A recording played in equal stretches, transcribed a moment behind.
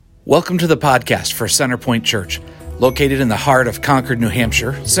Welcome to the podcast for Centerpoint Church. Located in the heart of Concord, New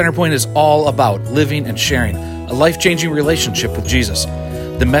Hampshire, Centerpoint is all about living and sharing a life-changing relationship with Jesus.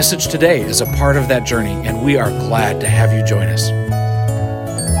 The message today is a part of that journey, and we are glad to have you join us.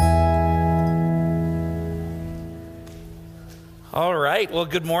 All right, well,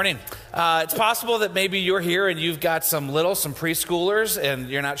 good morning. It's possible that maybe you're here and you've got some preschoolers, and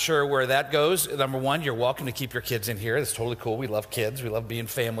you're not sure where that goes. Number one, you're welcome to keep your kids in here. That's totally cool. We love kids. We love being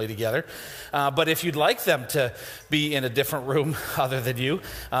family together. But if you'd like them to be in a different room other than you,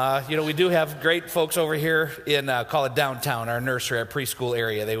 we do have great folks over here in, call it downtown, our nursery, our preschool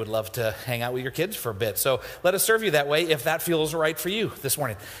area. They would love to hang out with your kids for a bit. So let us serve you that way if that feels right for you this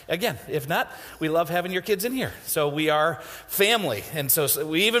morning. Again, if not, we love having your kids in here. So we are family. And so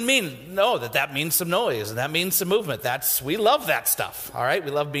we even know that means some noise and that means some movement. We love that stuff. All right.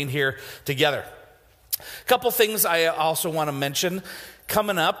 We love being here together. A couple things I also want to mention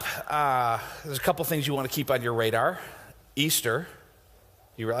coming up. There's a couple things you want to keep on your radar. Easter.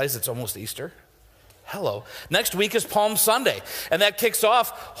 You realize it's almost Easter? Hello. Next week is Palm Sunday, and that kicks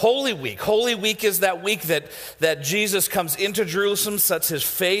off Holy Week. Holy Week is that week that Jesus comes into Jerusalem, sets his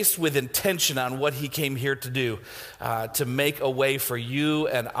face with intention on what he came here to do, to make a way for you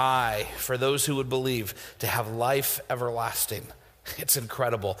and I, for those who would believe, to have life everlasting. It's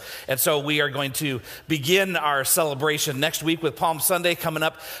incredible. And so we are going to begin our celebration next week with Palm Sunday coming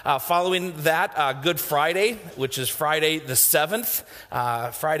up. Following that, Good Friday, which is Friday the 7th,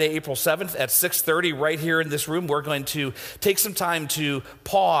 Friday, April 7th at 6:30 right here in this room. We're going to take some time to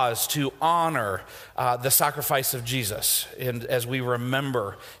pause to honor the sacrifice of Jesus and as we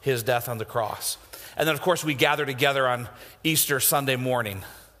remember his death on the cross. And then, of course, we gather together on Easter Sunday morning.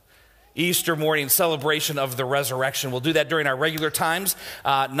 Easter morning celebration of the resurrection. We'll do that during our regular times,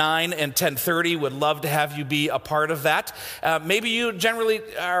 9 and 10:30. Would love to have you be a part of that. Maybe you generally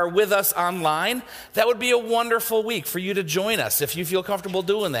are with us online. That would be a wonderful week for you to join us. If you feel comfortable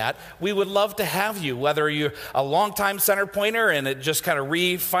doing that, we would love to have you, whether you're a longtime center pointer and it just kind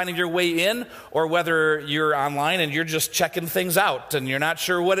of finding your way in, or whether you're online and you're just checking things out and you're not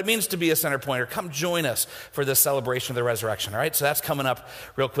sure what it means to be a center pointer. Come join us for this celebration of the resurrection. All right, so that's coming up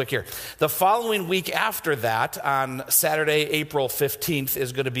real quick here. The following week after that, on Saturday, April 15th,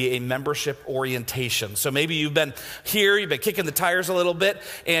 is going to be a membership orientation. So maybe you've been here, you've been kicking the tires a little bit,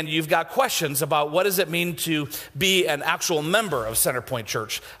 and you've got questions about what does it mean to be an actual member of Centerpoint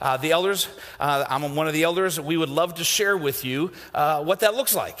Church. The elders, I'm one of the elders, we would love to share with you what that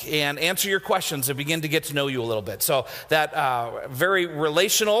looks like and answer your questions and begin to get to know you a little bit. So that very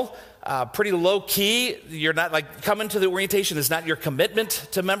relational, pretty low key. You're not like coming to the orientation is not your commitment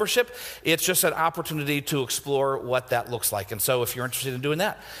to membership. It's just an opportunity to explore what that looks like. And so if you're interested in doing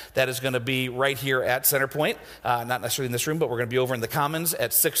that, that is going to be right here at Centerpoint, not necessarily in this room, but we're going to be over in the Commons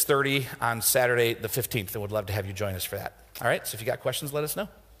at 6:30 on Saturday the 15th, and would love to have you join us for that. All right, so if you got questions, let us know.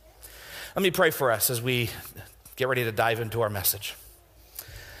 Let me pray for us as we get ready to dive into our message.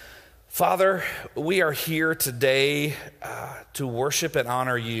 Father, we are here today to worship and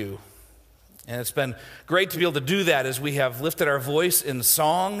honor you. And it's been great to be able to do that as we have lifted our voice in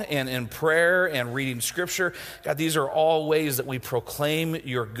song and in prayer and reading scripture. God, these are all ways that we proclaim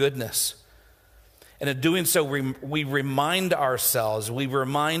your goodness. And in doing so, we remind ourselves, we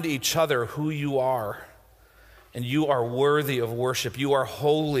remind each other who you are. And you are worthy of worship. You are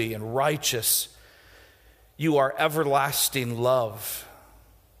holy and righteous. You are everlasting love.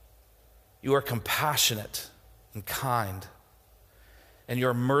 You are compassionate and kind. And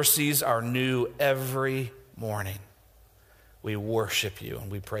your mercies are new every morning. We worship you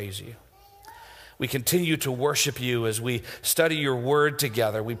and we praise you. We continue to worship you as we study your word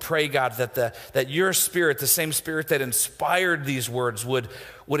together. We pray, God, that your spirit, the same spirit that inspired these words, would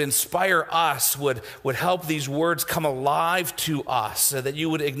inspire us, would help these words come alive to us, so that you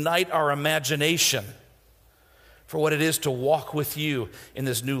would ignite our imagination for what it is to walk with you in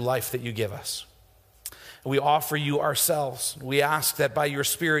this new life that you give us. We offer you ourselves. We ask that by your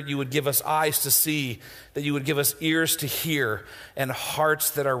Spirit you would give us eyes to see, that you would give us ears to hear, and hearts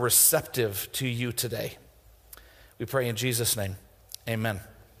that are receptive to you today. We pray in Jesus' name. Amen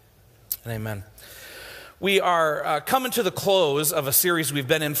and amen. We are coming to the close of a series we've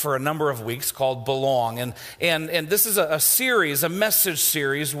been in for a number of weeks called Belong. And this is a series, a message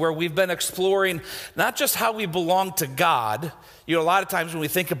series, where we've been exploring not just how we belong to God. You know, a lot of times when we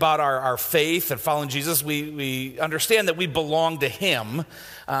think about our faith and following Jesus, we understand that we belong to him.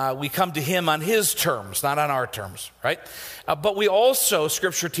 We come to him on his terms, not on our terms, right? But we also,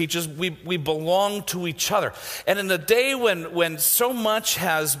 Scripture teaches, we belong to each other. And in a day when so much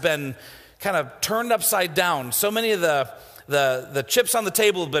has been kind of turned upside down, so many of the the chips on the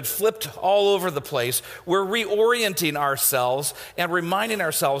table have been flipped all over the place. We're reorienting ourselves and reminding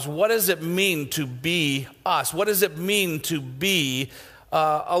ourselves, what does it mean to be us? What does it mean to be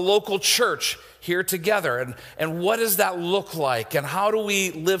a local church here together? And what does that look like? And how do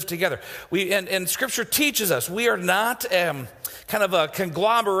we live together? And Scripture teaches us we are not kind of a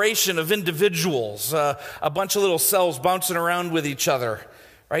conglomeration of individuals, a bunch of little cells bouncing around with each other,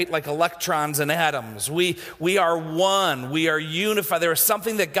 right? Like electrons and atoms. We are one. We are unified. There is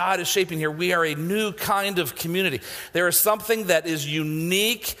something that God is shaping here. We are a new kind of community. There is something that is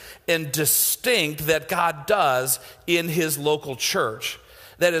unique and distinct that God does in his local church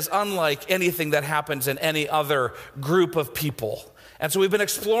that is unlike anything that happens in any other group of people. And so we've been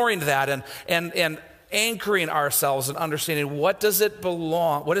exploring that and anchoring ourselves and understanding what does it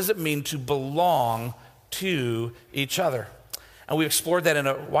mean to belong to each other. And we've explored that in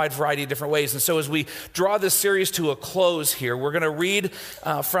a wide variety of different ways. And so as we draw this series to a close here, we're going to read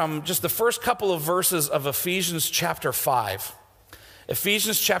from just the first couple of verses of Ephesians chapter 5.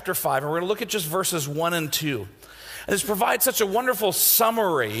 Ephesians chapter 5, and we're going to look at just verses 1 and 2. And this provides such a wonderful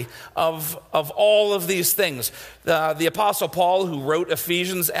summary of all of these things. The Apostle Paul, who wrote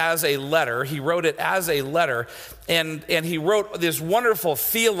Ephesians as a letter, he wrote it as a letter, and he wrote these wonderful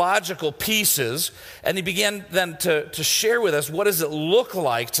theological pieces, and he began then to share with us what does it look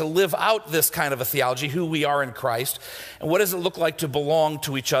like to live out this kind of a theology, who we are in Christ, and what does it look like to belong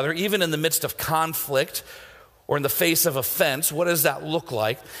to each other, even in the midst of conflict, or in the face of offense. What does that look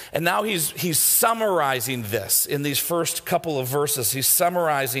like? And now he's summarizing this in these first couple of verses. He's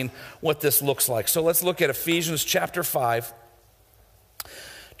summarizing what this looks like. So let's look at Ephesians chapter 5,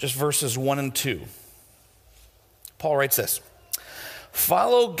 just verses 1 and 2. Paul writes this: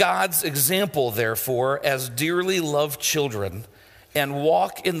 "Follow God's example, therefore, as dearly loved children, and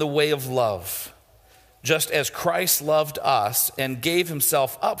walk in the way of love, just as Christ loved us and gave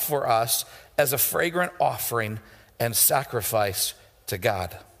himself up for us as a fragrant offering and sacrifice to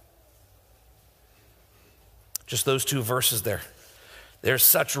God." Just those two verses there. There's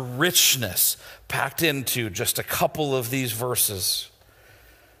such richness packed into just a couple of these verses.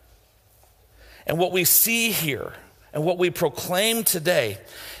 And what we see here and what we proclaim today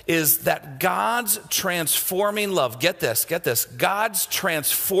is that God's transforming love, get this, God's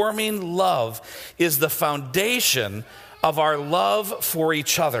transforming love is the foundation of our love for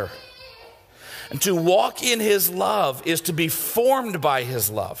each other. And to walk in his love is to be formed by his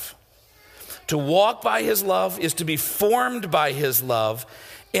love. To walk by his love is to be formed by his love,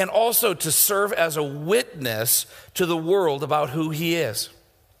 and also to serve as a witness to the world about who he is.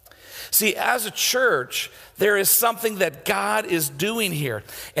 See, as a church, there is something that God is doing here,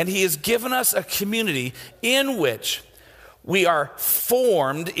 and he has given us a community in which we are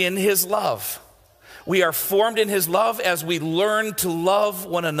formed in his love. We are formed in his love as we learn to love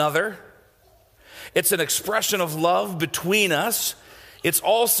one another. It's an expression of love between us. It's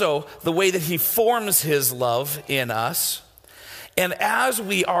also the way that he forms his love in us. And as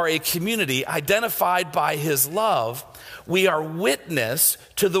we are a community identified by his love, we are witness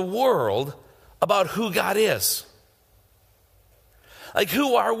to the world about who God is. Like,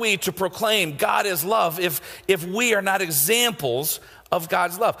 who are we to proclaim God is love if we are not examples of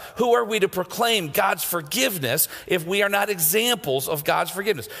God's love? Who are we to proclaim God's forgiveness if we are not examples of God's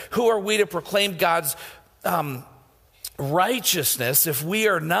forgiveness? Who are we to proclaim God's righteousness if we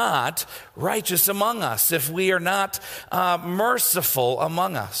are not righteous among us, if we are not merciful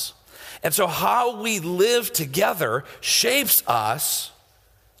among us? And so how we live together shapes us,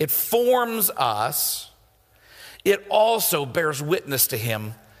 it forms us, it also bears witness to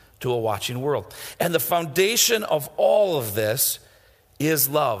him to a watching world. And the foundation of all of this is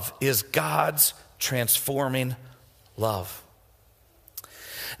love, is God's transforming love.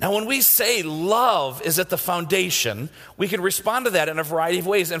 Now, when we say love is at the foundation, we can respond to that in a variety of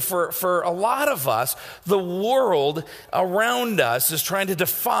ways. And for a lot of us, the world around us is trying to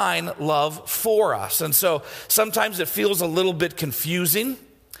define love for us. And so sometimes it feels a little bit confusing.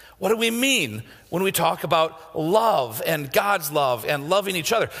 What do we mean when we talk about love and God's love and loving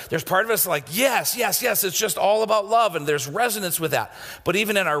each other? There's part of us like, yes, it's just all about love, and there's resonance with that. But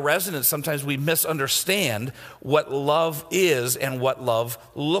even in our resonance, sometimes we misunderstand what love is and what love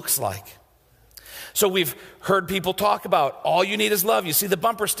looks like. So we've heard people talk about all you need is love. You see the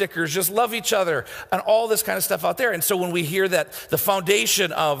bumper stickers, just love each other, and all this kind of stuff out there. And so when we hear that the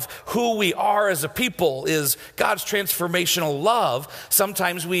foundation of who we are as a people is God's transformational love,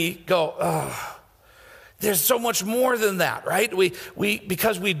 sometimes we go, oh, there's so much more than that, right?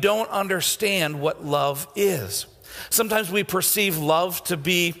 Because we don't understand what love is. Sometimes we perceive love to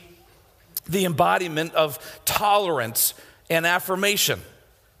be the embodiment of tolerance and affirmation.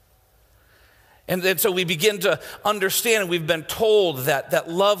 And so we begin to understand, and we've been told that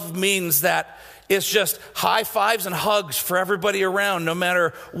love means that it's just high fives and hugs for everybody around, no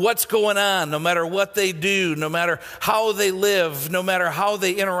matter what's going on, no matter what they do, no matter how they live, no matter how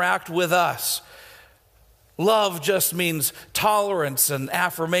they interact with us. Love just means tolerance and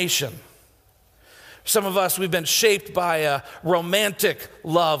affirmation. Some of us, we've been shaped by a romantic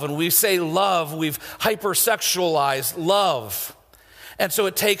love, and we say love, we've hypersexualized love. And so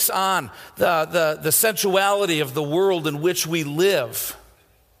it takes on the sensuality of the world in which we live.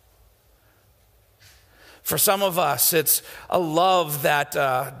 For some of us, it's a love that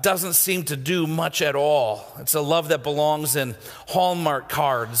doesn't seem to do much at all. It's a love that belongs in Hallmark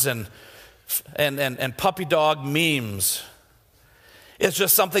cards and puppy dog memes. It's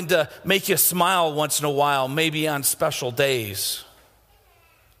just something to make you smile once in a while, maybe on special days.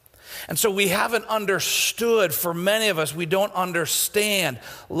 And so we haven't understood, for many of us, we don't understand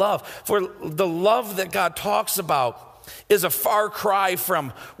love. For the love that God talks about is a far cry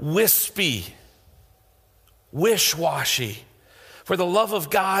from wispy, wish-washy. For the love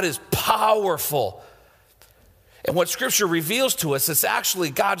of God is powerful. And what Scripture reveals to us is actually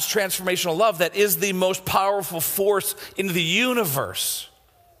God's transformational love that is the most powerful force in the universe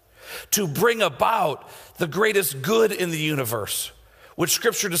to bring about the greatest good in the universe, which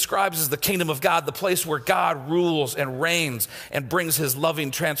Scripture describes as the kingdom of God, the place where God rules and reigns and brings his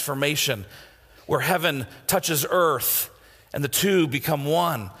loving transformation, where heaven touches earth and the two become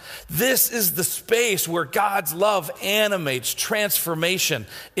one. This is the space where God's love animates transformation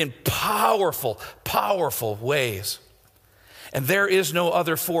in powerful, powerful ways. And there is no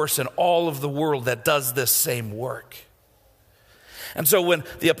other force in all of the world that does this same work. And so when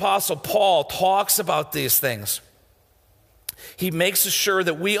the Apostle Paul talks about these things, he makes sure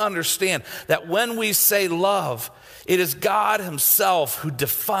that we understand that when we say love, it is God himself who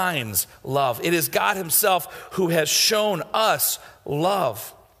defines love. It is God himself who has shown us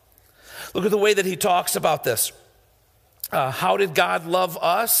love. Look at the way that he talks about this. How did God love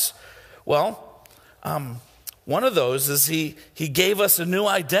us? Well, one of those is he gave us a new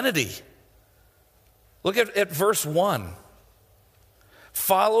identity. Look at verse 1.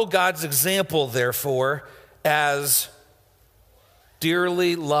 Follow God's example, therefore, as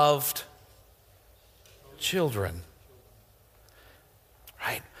dearly loved children.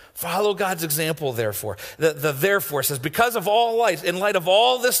 Right? Follow God's example, therefore. The therefore says, because of all light, in light of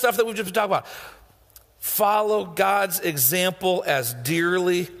all this stuff that we've just been talking about, follow God's example as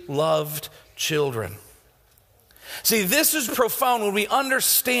dearly loved children. See, this is profound when we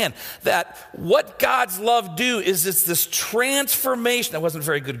understand that what God's love do is it's this transformation. That wasn't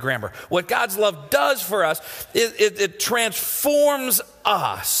very good grammar. What God's love does for us, it transforms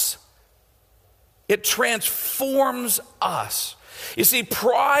us. It transforms us. You see,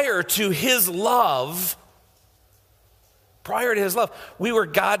 prior to his love, we were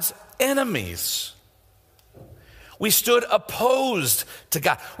God's enemies. We stood opposed to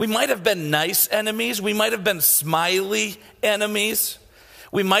God. We might have been nice enemies. We might have been smiley enemies.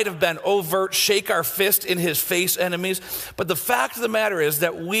 We might have been overt, shake our fist in his face enemies. But the fact of the matter is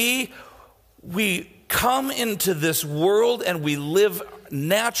that we come into this world and we live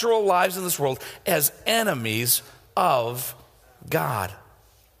natural lives in this world as enemies of God.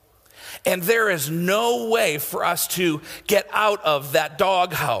 And there is no way for us to get out of that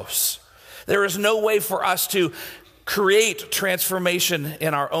doghouse. There is no way for us to create transformation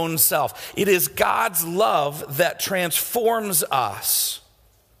in our own self. It is God's love that transforms us,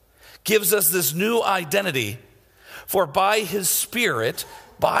 gives us this new identity, for by his Spirit,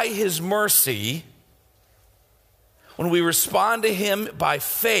 by his mercy, when we respond to him by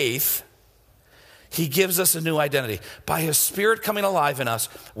faith, he gives us a new identity. By his Spirit coming alive in us,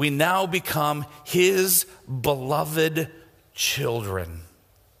 we now become his beloved children.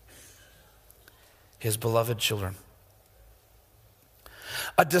 His beloved children.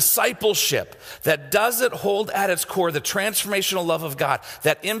 A discipleship that doesn't hold at its core the transformational love of God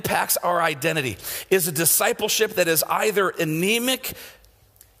that impacts our identity is a discipleship that is either anemic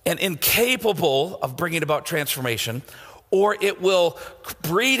and incapable of bringing about transformation, or it will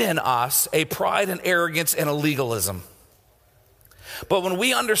breed in us a pride and arrogance and a legalism. But when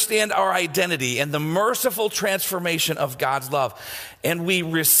we understand our identity and the merciful transformation of God's love, and we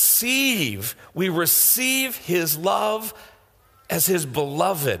receive his love as his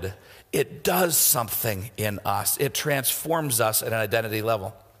beloved, it does something in us. It transforms us at an identity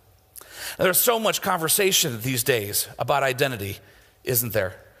level. Now, there's so much conversation these days about identity, isn't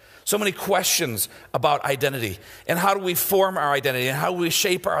there? So many questions about identity and how do we form our identity and how do we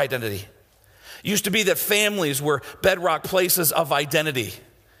shape our identity. It used to be that families were bedrock places of identity.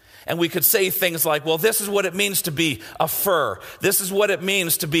 And we could say things like, well, this is what it means to be a Furr. This is what it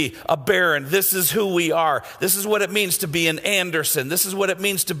means to be a Barron. This is who we are. This is what it means to be an Anderson. This is what it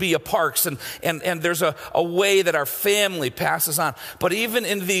means to be a Parks. And there's a way that our family passes on. But even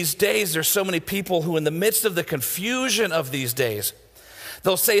in these days, there's so many people who in the midst of the confusion of these days,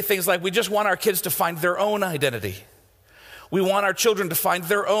 they'll say things like, we just want our kids to find their own identity. We want our children to find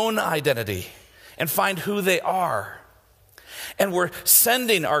their own identity and find who they are. And we're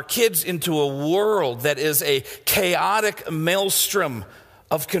sending our kids into a world that is a chaotic maelstrom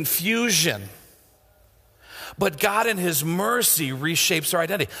of confusion. But God in his mercy reshapes our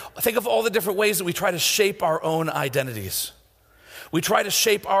identity. Think of all the different ways that we try to shape our own identities. We try to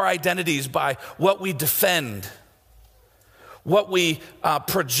shape our identities by what we defend, what we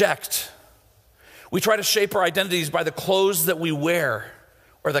project. We try to shape our identities by the clothes that we wear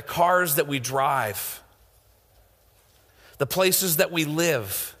or the cars that we drive, the places that we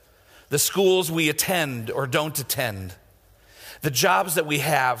live, the schools we attend or don't attend, the jobs that we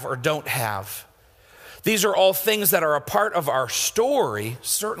have or don't have. These are all things that are a part of our story,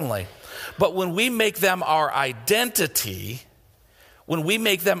 certainly. But when we make them our identity,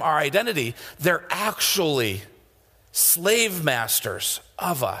 they're actually slave masters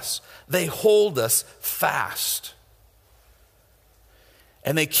of us. They hold us fast.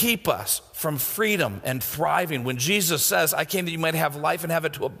 And they keep us from freedom and thriving. When Jesus says, I came that you might have life and have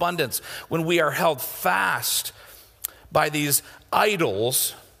it to abundance, when we are held fast by these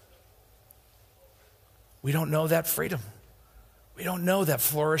idols, we don't know that freedom. We don't know that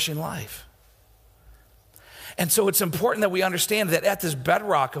flourishing life. And so it's important that we understand that at this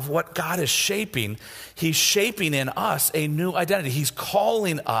bedrock of what God is shaping, he's shaping in us a new identity. He's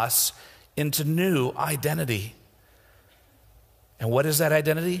calling us into new identity. And what is that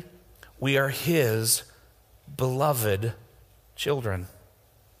identity? We are his beloved children.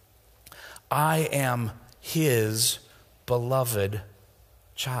 I am his beloved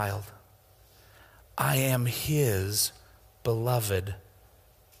child. I am his beloved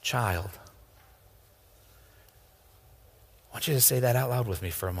child. I want you to say that out loud with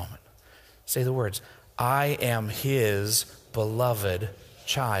me for a moment. Say the words, I am his beloved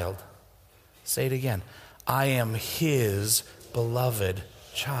child. Say it again. I am his beloved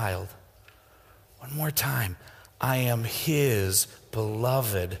child. One more time. I am his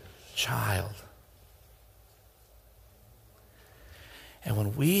beloved child. And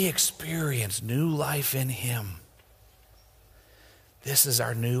when we experience new life in him, this is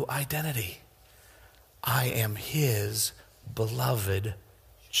our new identity. I am his beloved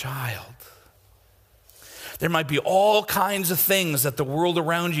child. There might be all kinds of things that the world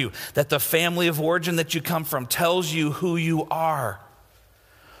around you, that the family of origin that you come from tells you who you are.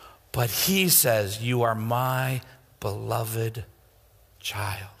 But he says, you are my beloved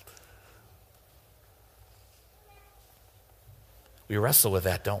child. We wrestle with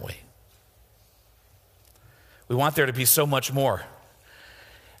that, don't we? We want there to be so much more.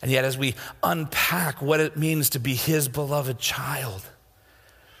 And yet as we unpack what it means to be his beloved child,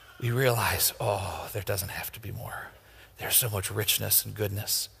 we realize, oh, there doesn't have to be more. There's so much richness and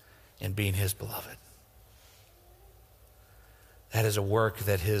goodness in being his beloved. That is a work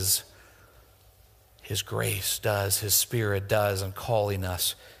that his grace does, his Spirit does in calling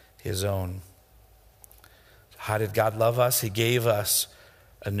us his own. How did God love us? He gave us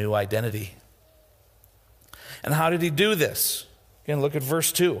a new identity. And how did he do this? Again, look at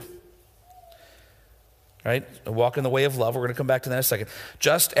verse 2. Right? Walk in the way of love. We're going to come back to that in a second.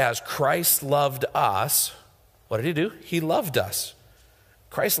 Just as Christ loved us, what did he do? He loved us.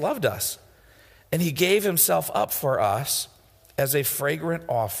 Christ loved us. And he gave himself up for us as a fragrant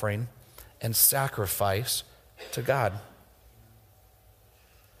offering and sacrifice to God.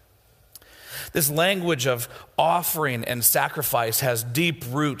 This language of offering and sacrifice has deep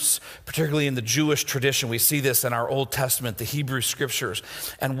roots, particularly in the Jewish tradition. We see this in our Old Testament, the Hebrew Scriptures,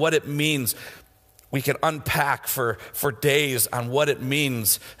 and what it means. We can unpack for days on what it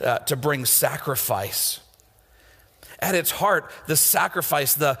means to bring sacrifice. At its heart, the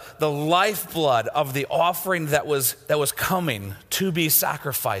sacrifice, the lifeblood of the offering that was coming to be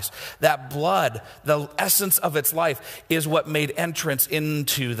sacrificed, that blood, the essence of its life, is what made entrance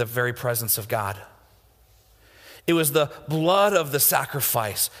into the very presence of God. It was the blood of the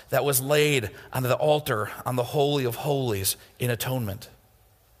sacrifice that was laid on the altar, on the Holy of Holies in atonement.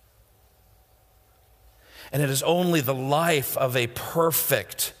 And it is only the life of a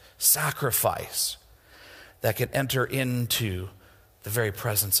perfect sacrifice that can enter into the very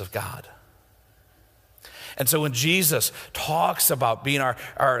presence of God. And so when Jesus talks about being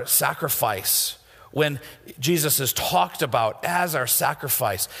our sacrifice, when Jesus is talked about as our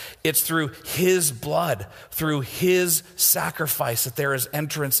sacrifice, it's through his blood, through his sacrifice, that there is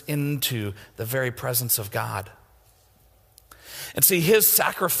entrance into the very presence of God. And see, his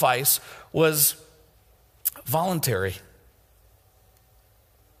sacrifice was voluntary.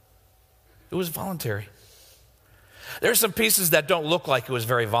 It was voluntary. There are some pieces that don't look like it was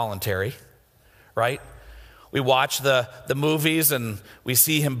very voluntary, right? We watch the movies and we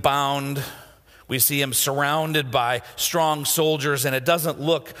see him bound. We see him surrounded by strong soldiers, and it doesn't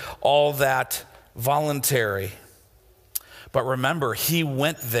look all that voluntary. But remember, he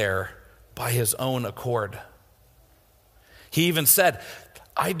went there by his own accord. He even said,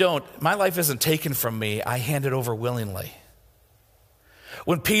 my life isn't taken from me, I hand it over willingly.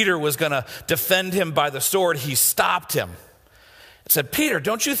 When Peter was going to defend him by the sword, he stopped him and said, Peter,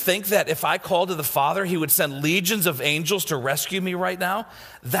 don't you think that if I called to the Father, he would send legions of angels to rescue me right now?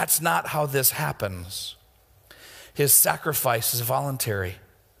 That's not how this happens. His sacrifice is voluntary.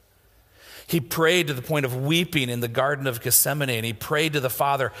 He prayed to the point of weeping in the Garden of Gethsemane, and he prayed to the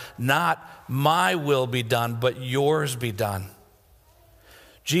Father, not my will be done, but yours be done.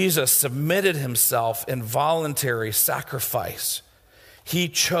 Jesus submitted himself in voluntary sacrifice. He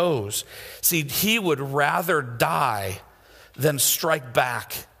chose. See, he would rather die than strike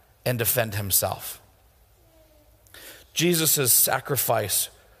back and defend himself. Jesus' sacrifice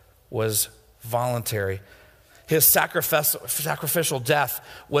was voluntary. His sacrificial death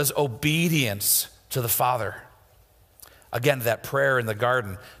was obedience to the Father. Again, that prayer in the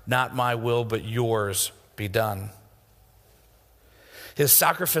garden, not my will, but yours be done. His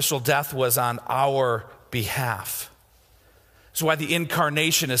sacrificial death was on our behalf. That's why the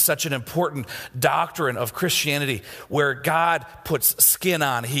incarnation is such an important doctrine of Christianity, where God puts skin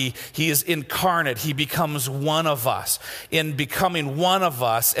on. He is incarnate. He becomes one of us. In becoming one of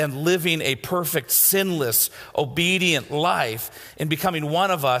us and living a perfect, sinless, obedient life, in becoming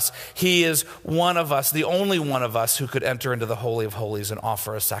one of us, he is one of us, the only one of us who could enter into the Holy of Holies and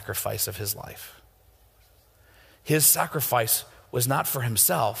offer a sacrifice of his life. His sacrifice was not for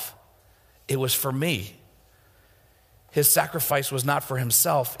himself, it was for me. His sacrifice was not for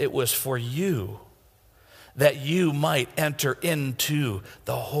himself, it was for you, that you might enter into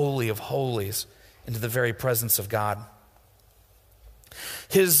the Holy of Holies, into the very presence of God.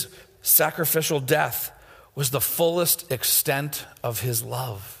 His sacrificial death was the fullest extent of his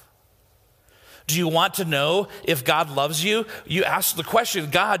love. Do you want to know if God loves you? You ask the question,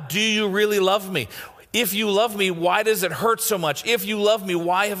 God, do you really love me? If you love me, why does it hurt so much? If you love me,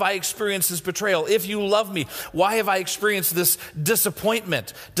 why have I experienced this betrayal? If you love me, why have I experienced this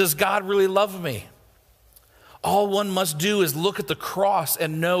disappointment? Does God really love me? All one must do is look at the cross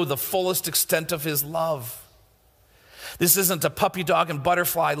and know the fullest extent of his love. This isn't a puppy dog and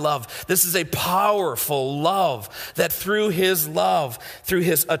butterfly love. This is a powerful love that through his love, through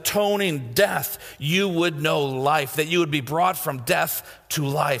his atoning death, you would know life, that you would be brought from death to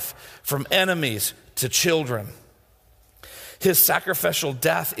life, from enemies to children. His sacrificial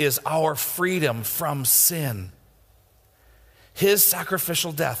death is our freedom from sin. His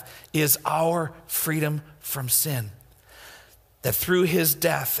sacrificial death is our freedom from sin. That through his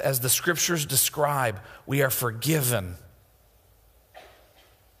death, as the scriptures describe, we are forgiven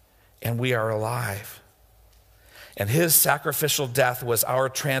and we are alive. And his sacrificial death was our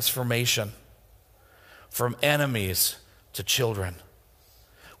transformation from enemies to children,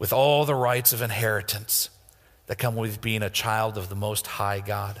 with all the rights of inheritance that come with being a child of the Most High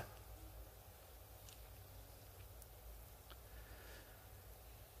God.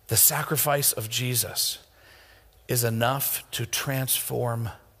 The sacrifice of Jesus is enough to transform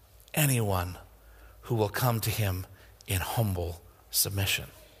anyone who will come to him in humble submission.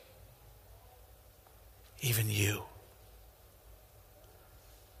 Even you.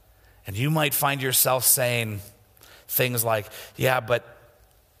 And you might find yourself saying things like, yeah, but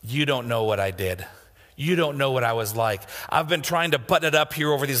you don't know what I did. You don't know what I was like. I've been trying to button it up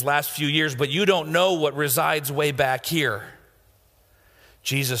here over these last few years, but you don't know what resides way back here.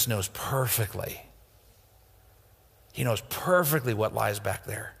 Jesus knows perfectly. He knows perfectly what lies back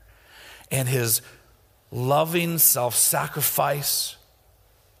there. And his loving self-sacrifice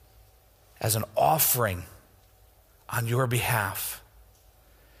as an offering on your behalf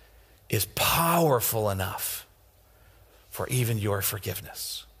is powerful enough for even your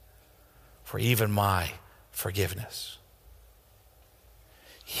forgiveness, for even my forgiveness.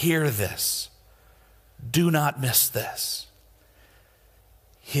 Hear this. Do not miss this.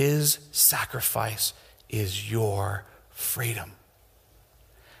 His sacrifice is your freedom.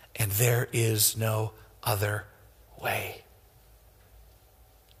 And there is no other way.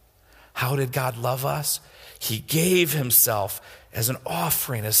 How did God love us? He gave himself as an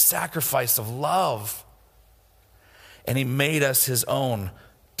offering, a sacrifice of love. And he made us his own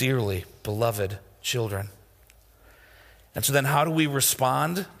dearly beloved children. And so then how do we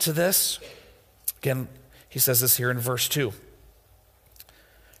respond to this? Again, he says this here in verse 2,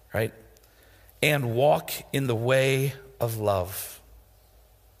 right? And walk in the way of love.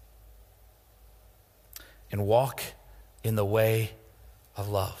 And walk in the way of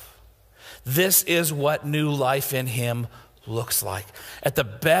love. This is what new life in him looks like. At the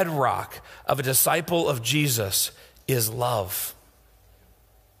bedrock of a disciple of Jesus is love.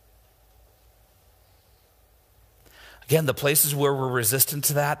 Again, the places where we're resistant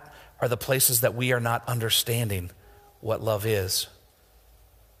to that are the places that we are not understanding what love is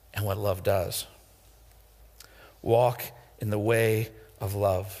and what love does. Walk in the way of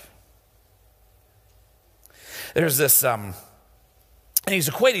love. There's this, and he's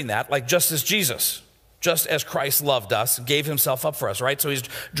equating that like just as Jesus, just as Christ loved us and gave himself up for us, right? So he's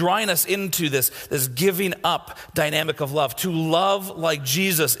drawing us into this giving up dynamic of love. To love like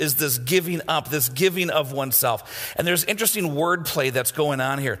Jesus is this giving up, this giving of oneself. And there's interesting wordplay that's going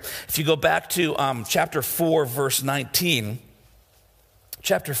on here. If you go back to chapter 4, verse 19,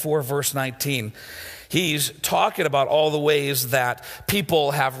 he's talking about all the ways that people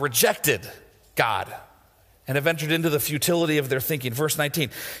have rejected God and have entered into the futility of their thinking. Verse 19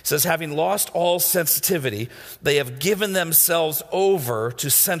 says, having lost all sensitivity, they have given themselves over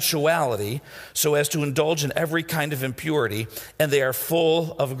to sensuality so as to indulge in every kind of impurity, and they are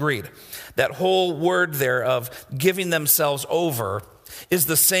full of greed. That whole word there of giving themselves over is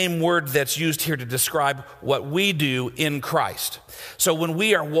the same word that's used here to describe what we do in Christ. So when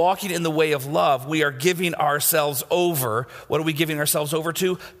we are walking in the way of love, we are giving ourselves over. What are we giving ourselves over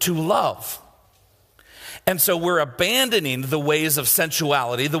to? To love. And so we're abandoning the ways of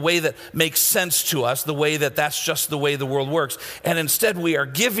sensuality, the way that makes sense to us, the way that that's just the way the world works. And instead we are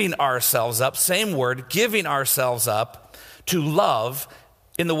giving ourselves up, same word, giving ourselves up to love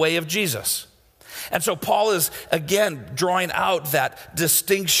in the way of Jesus. And so Paul is, again, drawing out that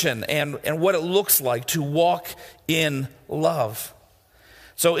distinction and what it looks like to walk in love.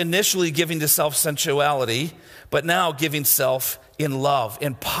 So initially giving to self-sensuality, but now giving self in love,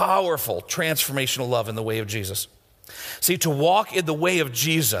 in powerful transformational love in the way of Jesus. See, to walk in the way of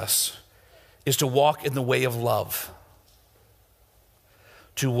Jesus is to walk in the way of love.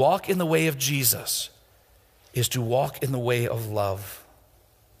 To walk in the way of Jesus is to walk in the way of love.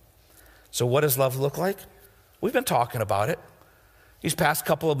 So what does love look like? We've been talking about it. These past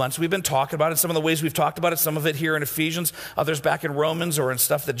couple of months, we've been talking about it. Some of the ways we've talked about it, some of it here in Ephesians, others back in Romans or in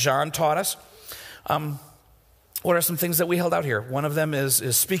stuff that John taught us. What are some things that we held out here? One of them is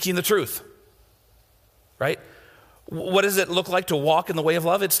speaking the truth, right? What does it look like to walk in the way of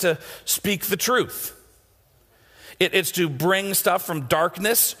love? It's to speak the truth. It's to bring stuff from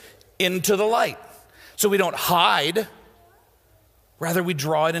darkness into the light. So we don't hide. Rather, we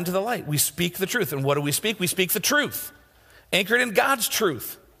draw it into the light. We speak the truth. And what do we speak? We speak the truth, anchored in God's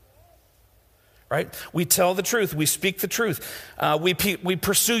truth. Right? We tell the truth. We speak the truth. We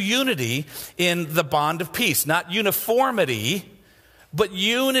pursue unity in the bond of peace. Not uniformity, but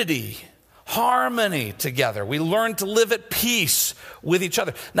unity, harmony together. We learn to live at peace with each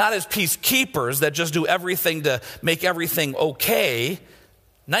other. Not as peacekeepers that just do everything to make everything okay.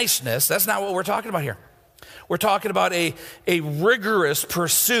 Niceness, that's not what we're talking about here. We're talking about a rigorous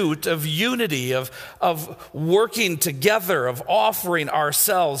pursuit of unity, of working together, of offering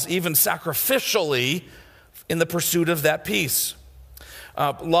ourselves even sacrificially in the pursuit of that peace.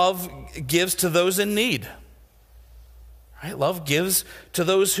 Love gives to those in need. Right? Love gives to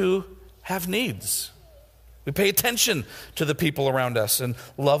those who have needs. We pay attention to the people around us, and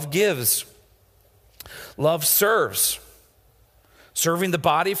love gives. Love serves, serving the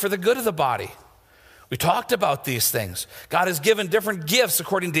body for the good of the body. We talked about these things. God has given different gifts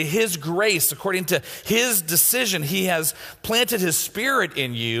according to his grace, according to his decision. He has planted his spirit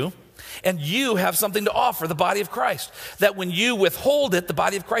in you, and you have something to offer the body of Christ. That when you withhold it, the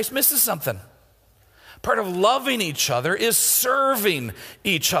body of Christ misses something. Part of loving each other is serving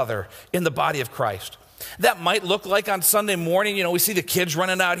each other in the body of Christ. That might look like on Sunday morning, we see the kids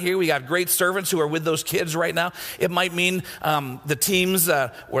running out here. We got great servants who are with those kids right now. It might mean the teams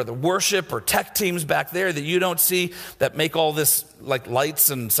or the worship or tech teams back there that you don't see that make all this like lights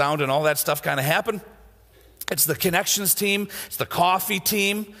and sound and all that stuff kind of happen. It's the connections team. It's the coffee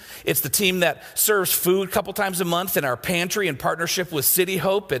team. It's the team that serves food a couple times a month in our pantry in partnership with City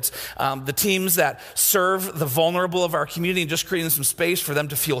Hope. It's the teams that serve the vulnerable of our community and just creating some space for them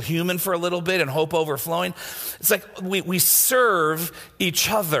to feel human for a little bit and hope overflowing. It's like we serve each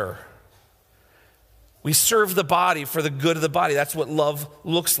other. We serve the body for the good of the body. That's what love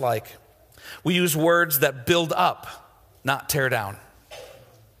looks like. We use words that build up, not tear down.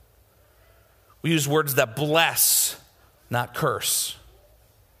 We use words that bless, not curse.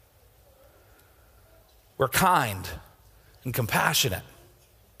 We're kind and compassionate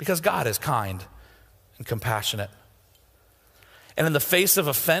because God is kind and compassionate. And in the face of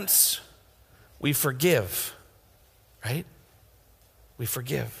offense, we forgive, right? We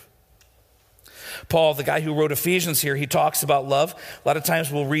forgive. Paul, the guy who wrote Ephesians here, he talks about love. A lot of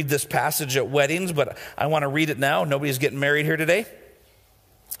times we'll read this passage at weddings, but I want to read it now. Nobody's getting married here today.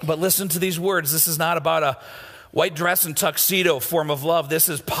 But listen to these words. This is not about a white dress and tuxedo form of love. This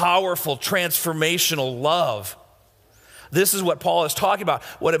is powerful, transformational love. This is what Paul is talking about,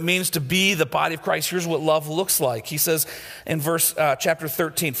 what it means to be the body of Christ. Here's what love looks like. He says in chapter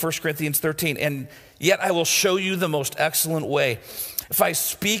 13, 1 Corinthians 13, and yet I will show you the most excellent way. If I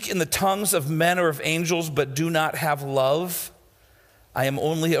speak in the tongues of men or of angels but do not have love, I am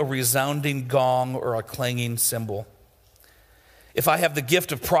only a resounding gong or a clanging cymbal. If I have the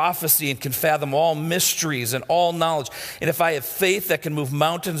gift of prophecy and can fathom all mysteries and all knowledge, and if I have faith that can move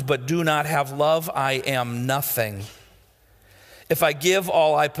mountains but do not have love, I am nothing. If I give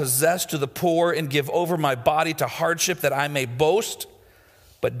all I possess to the poor and give over my body to hardship that I may boast,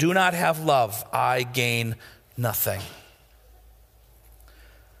 but do not have love, I gain nothing.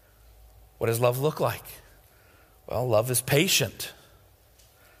 What does love look like? Well, love is patient.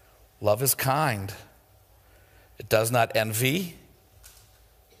 Love is kind. It does not envy.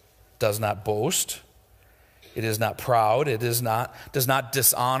 Does not boast. It is not proud. It does not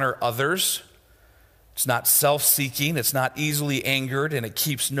dishonor others. It's not self-seeking. It's not easily angered, and it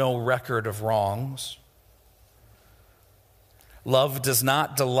keeps no record of wrongs. Love does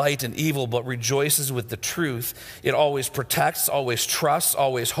not delight in evil, but rejoices with the truth. It always protects, always trusts,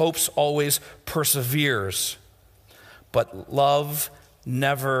 always hopes, always perseveres. But love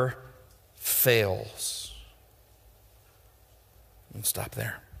never fails. And stop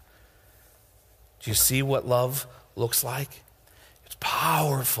there. Do you see what love looks like? It's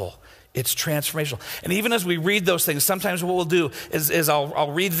powerful. It's transformational. And even as we read those things, sometimes what we'll do is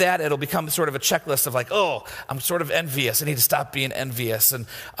I'll read that. It'll become sort of a checklist of like, oh, I'm sort of envious. I need to stop being envious. And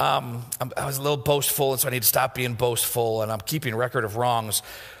I was a little boastful, and so I need to stop being boastful. And I'm keeping record of wrongs.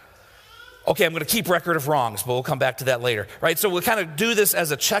 Okay, I'm going to keep record of wrongs, but we'll come back to that later, right? So we'll kind of do this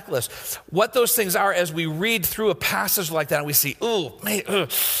as a checklist. What those things are as we read through a passage like that and we see, right?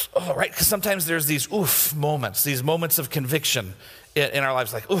 Because sometimes there's these oof moments, these moments of conviction in our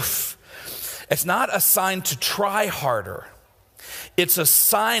lives, like oof. It's not a sign to try harder. It's a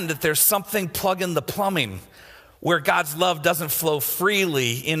sign that there's something plugging the plumbing where God's love doesn't flow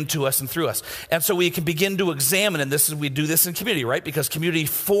freely into us and through us. And so we can begin to examine, and we do this in community, right? Because community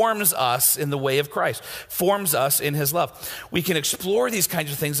forms us in the way of Christ, forms us in his love. We can explore these kinds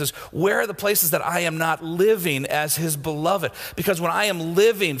of things as where are the places that I am not living as his beloved? Because when I am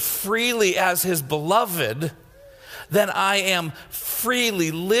living freely as his beloved, then I am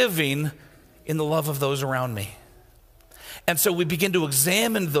freely living in the love of those around me. And so we begin to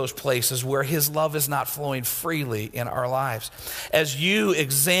examine those places where his love is not flowing freely in our lives. As you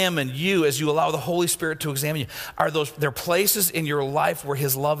examine as you allow the Holy Spirit to examine you, there are places in your life where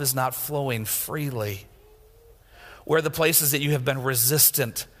his love is not flowing freely? Where are the places that you have been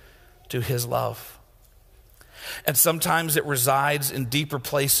resistant to his love? And sometimes it resides in deeper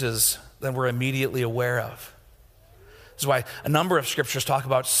places than we're immediately aware of. This is why a number of scriptures talk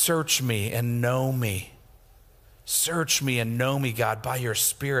about search me and know me. Search me and know me, God, by your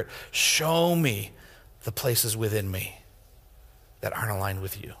Spirit. Show me the places within me that aren't aligned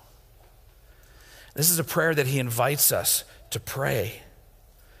with you. This is a prayer that he invites us to pray.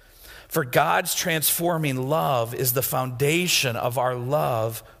 For God's transforming love is the foundation of our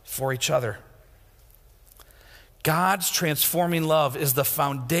love for each other. God's transforming love is the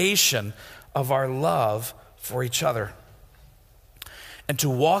foundation of our love for each other. And to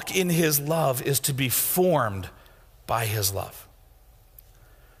walk in his love is to be formed by his love.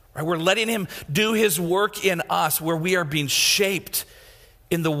 Right? We're letting him do his work in us where we are being shaped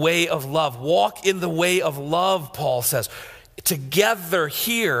in the way of love. Walk in the way of love, Paul says. Together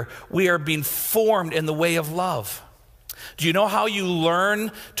here, we are being formed in the way of love. Do you know how you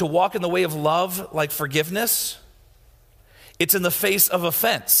learn to walk in the way of love like forgiveness? It's in the face of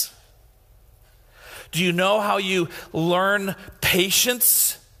offense. Do you know how you learn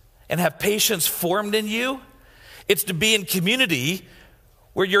patience and have patience formed in you? It's to be in community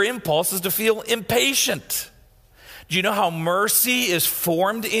where your impulse is to feel impatient. Do you know how mercy is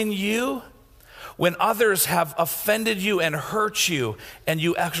formed in you? When others have offended you and hurt you, and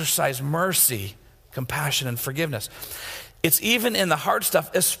you exercise mercy, compassion, and forgiveness. It's even in the hard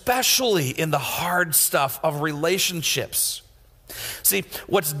stuff, especially in the hard stuff of relationships. See,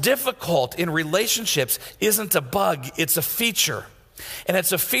 what's difficult in relationships isn't a bug, it's a feature. And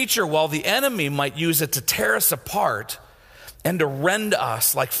it's a feature while the enemy might use it to tear us apart and to rend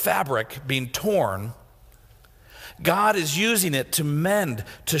us like fabric being torn. God is using it to mend,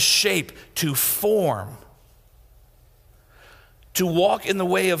 to shape, to form, to walk in the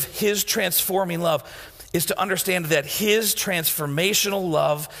way of his transforming love is to understand that his transformational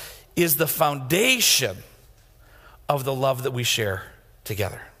love is the foundation of the love that we share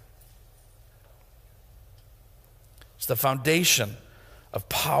together. It's the foundation of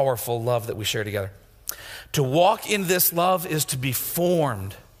powerful love that we share together. To walk in this love is to be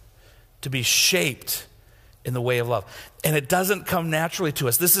formed, to be shaped in the way of love. And it doesn't come naturally to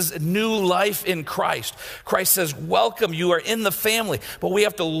us. This is new life in Christ. Christ says, welcome, you are in the family. But we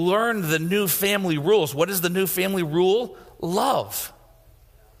have to learn the new family rules. What is the new family rule? Love.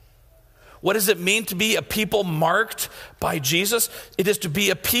 What does it mean to be a people marked by Jesus? It is to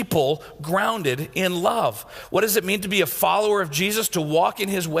be a people grounded in love. What does it mean to be a follower of Jesus? To walk in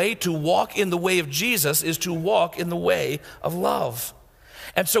his way? To walk in the way of Jesus is to walk in the way of love.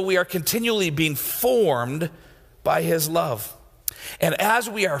 And so we are continually being formed by his love. And as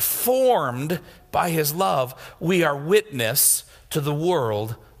we are formed by his love, we are witness to the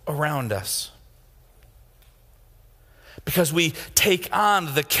world around us. Because we take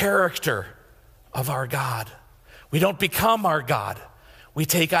on the character of our God. We don't become our God. We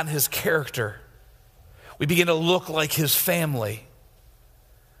take on his character. We begin to look like his family.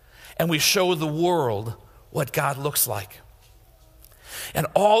 And we show the world what God looks like. And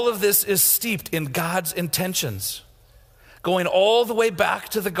all of this is steeped in God's intentions, going all the way back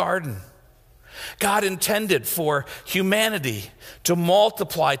to the garden. God intended for humanity to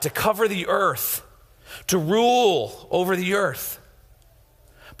multiply, to cover the earth, to rule over the earth.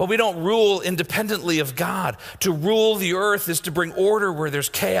 But we don't rule independently of God. To rule the earth is to bring order where there's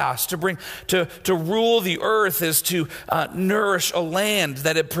chaos. To rule the earth is to nourish a land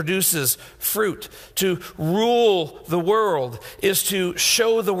that it produces fruit. To rule the world is to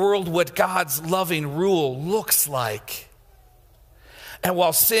show the world what God's loving rule looks like. And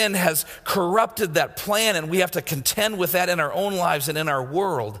while sin has corrupted that plan and we have to contend with that in our own lives and in our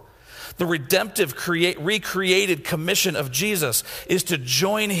world, the redemptive, recreated commission of Jesus is to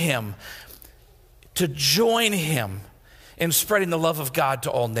join him in spreading the love of God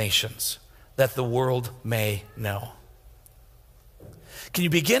to all nations, that the world may know. Can you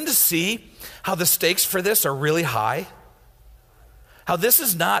begin to see how the stakes for this are really high? How this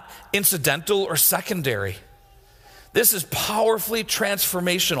is not incidental or secondary. This is powerfully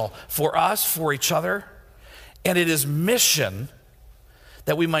transformational for us, for each other, and it is mission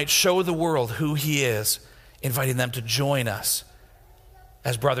that we might show the world who he is, inviting them to join us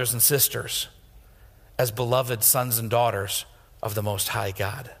as brothers and sisters, as beloved sons and daughters of the Most High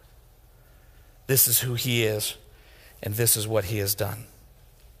God. This is who he is, and this is what he has done.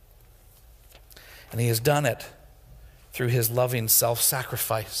 And he has done it through his loving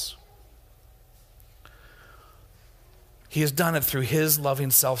self-sacrifice. He has done it through his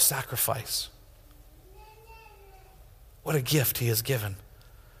loving self-sacrifice. What a gift he has given.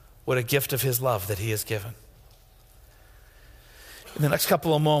 What a gift of his love that he has given. In the next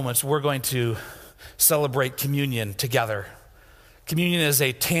couple of moments, we're going to celebrate communion together. Communion is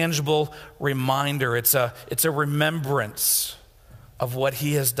a tangible reminder. It's a remembrance of what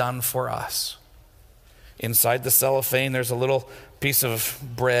he has done for us. Inside the cellophane, there's a little piece of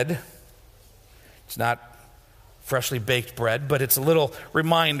bread. It's not freshly baked bread, but it's a little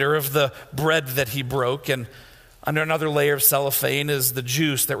reminder of the bread that he broke. And under another layer of cellophane is the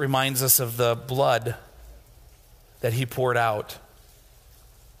juice that reminds us of the blood that he poured out.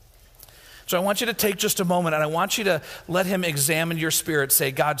 So I want you to take just a moment and I want you to let him examine your spirit.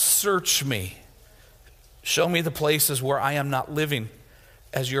 Say, God, search me. Show me the places where I am not living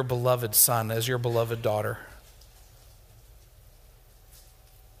as your beloved son, as your beloved daughter.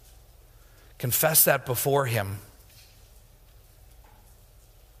 Confess that before him.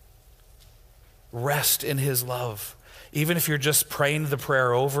 Rest in his love. Even if you're just praying the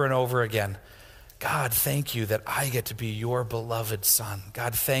prayer over and over again. God, thank you that I get to be your beloved son.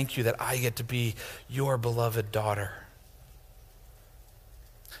 God, thank you that I get to be your beloved daughter.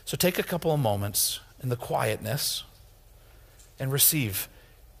 So take a couple of moments in the quietness and receive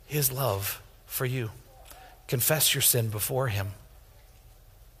his love for you. Confess your sin before him.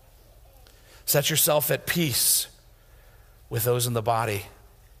 Set yourself at peace with those in the body.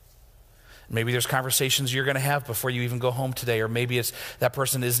 Maybe there's conversations you're going to have before you even go home today, or maybe it's that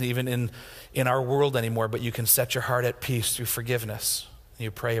person isn't even in our world anymore, but you can set your heart at peace through forgiveness.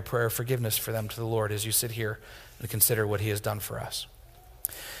 You pray a prayer of forgiveness for them to the Lord as you sit here and consider what he has done for us.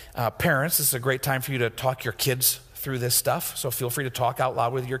 Parents, this is a great time for you to talk your kids through this stuff. So feel free to talk out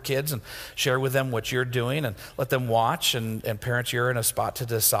loud with your kids and share with them what you're doing and let them watch. And parents, you're in a spot to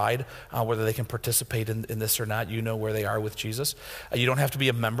decide whether they can participate in this or not. You know where they are with Jesus. You don't have to be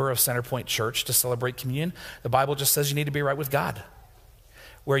a member of Centerpoint Church to celebrate communion. The Bible just says you need to be right with God,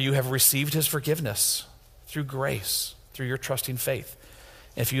 where you have received his forgiveness through grace, through your trusting faith.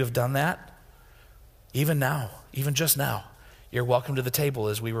 And if you have done that, even now, even just now, you're welcome to the table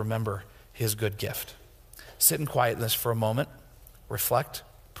as we remember his good gift. Sit in quietness for a moment, reflect,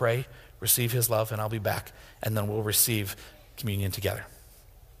 pray, receive his love, and I'll be back, and then we'll receive communion together.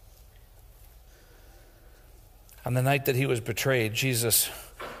 On the night that he was betrayed, Jesus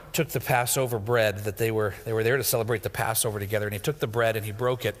took the Passover bread that they were there to celebrate the Passover together, and he took the bread and he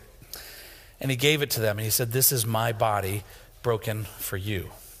broke it, and he gave it to them, and he said, "This is my body broken for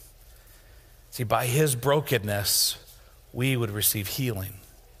you." See, by his brokenness, we would receive healing.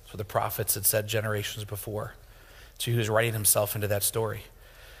 That's what the prophets had said generations before. So he was writing himself into that story.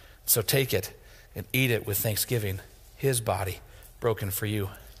 So take it and eat it with thanksgiving. His body broken for you.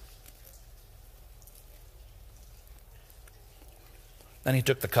 Then he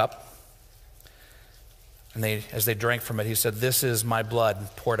took the cup, and as they drank from it, he said, "This is my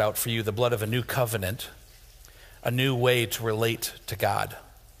blood poured out for you, the blood of a new covenant, a new way to relate to God.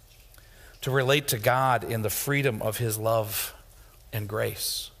 To relate to God in the freedom of his love and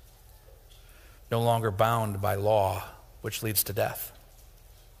grace. No longer bound by law, which leads to death.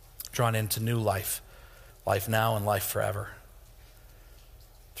 Drawn into new life, life now and life forever.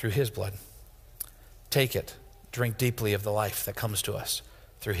 Through his blood. Take it, drink deeply of the life that comes to us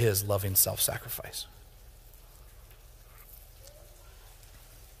through his loving self-sacrifice."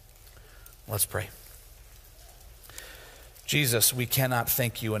 Let's pray. Jesus, we cannot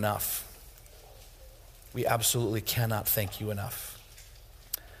thank you enough. We absolutely cannot thank you enough.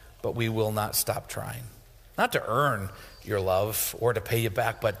 But we will not stop trying. Not to earn your love or to pay you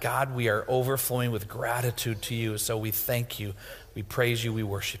back, but God, we are overflowing with gratitude to you. So we thank you, we praise you, we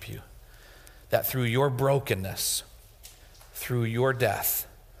worship you. That through your brokenness, through your death,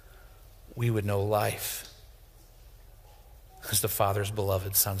 we would know life as the Father's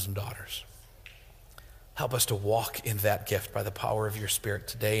beloved sons and daughters. Help us to walk in that gift by the power of your Spirit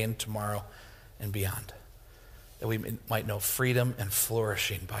today and tomorrow and beyond, that we might know freedom and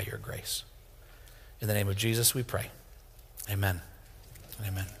flourishing by your grace. In the name of Jesus we pray. Amen.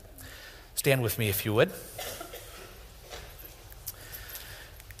 Amen. Stand with me if you would.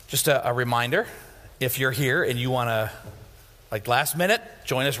 Just a reminder, if you're here and you want to, like last minute,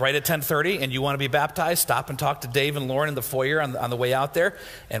 join us right at 10:30 and you want to be baptized, stop and talk to Dave and Lauren in the foyer on the way out there,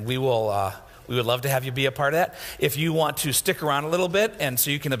 and we would love to have you be a part of that. If you want to stick around a little bit and so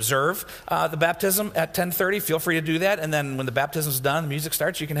you can observe the baptism at 10:30, feel free to do that. And then when the baptism is done, the music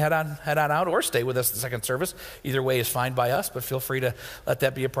starts, you can head on out or stay with us the second service. Either way is fine by us, but feel free to let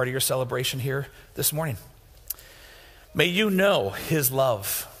that be a part of your celebration here this morning. May you know his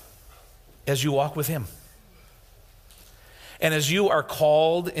love as you walk with him. And as you are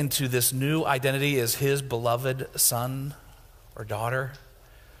called into this new identity as his beloved son or daughter,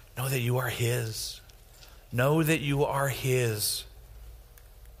 know that you are his. Know that you are his.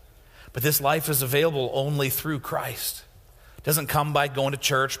 But this life is available only through Christ. It doesn't come by going to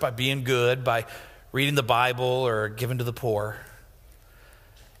church, by being good, by reading the Bible or giving to the poor.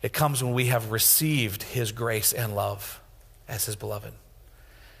 It comes when we have received his grace and love as his beloved.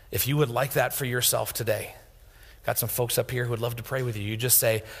 If you would like that for yourself today, got some folks up here who would love to pray with you. You just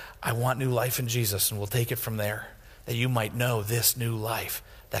say, "I want new life in Jesus," and we'll take it from there, that you might know this new life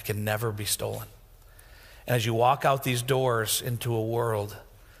that can never be stolen. And as you walk out these doors into a world,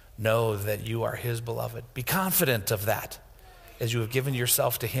 know that you are his beloved. Be confident of that. As you have given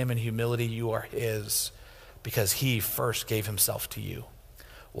yourself to him in humility, you are his, because he first gave himself to you.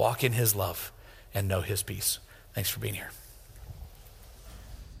 Walk in his love and know his peace. Thanks for being here.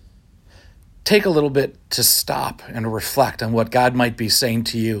 Take a little bit to stop and reflect on what God might be saying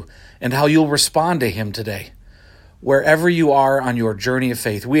to you and how you'll respond to him today. Wherever you are on your journey of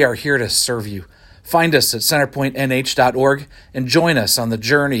faith, we are here to serve you. Find us at centerpointnh.org and join us on the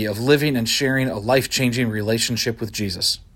journey of living and sharing a life-changing relationship with Jesus.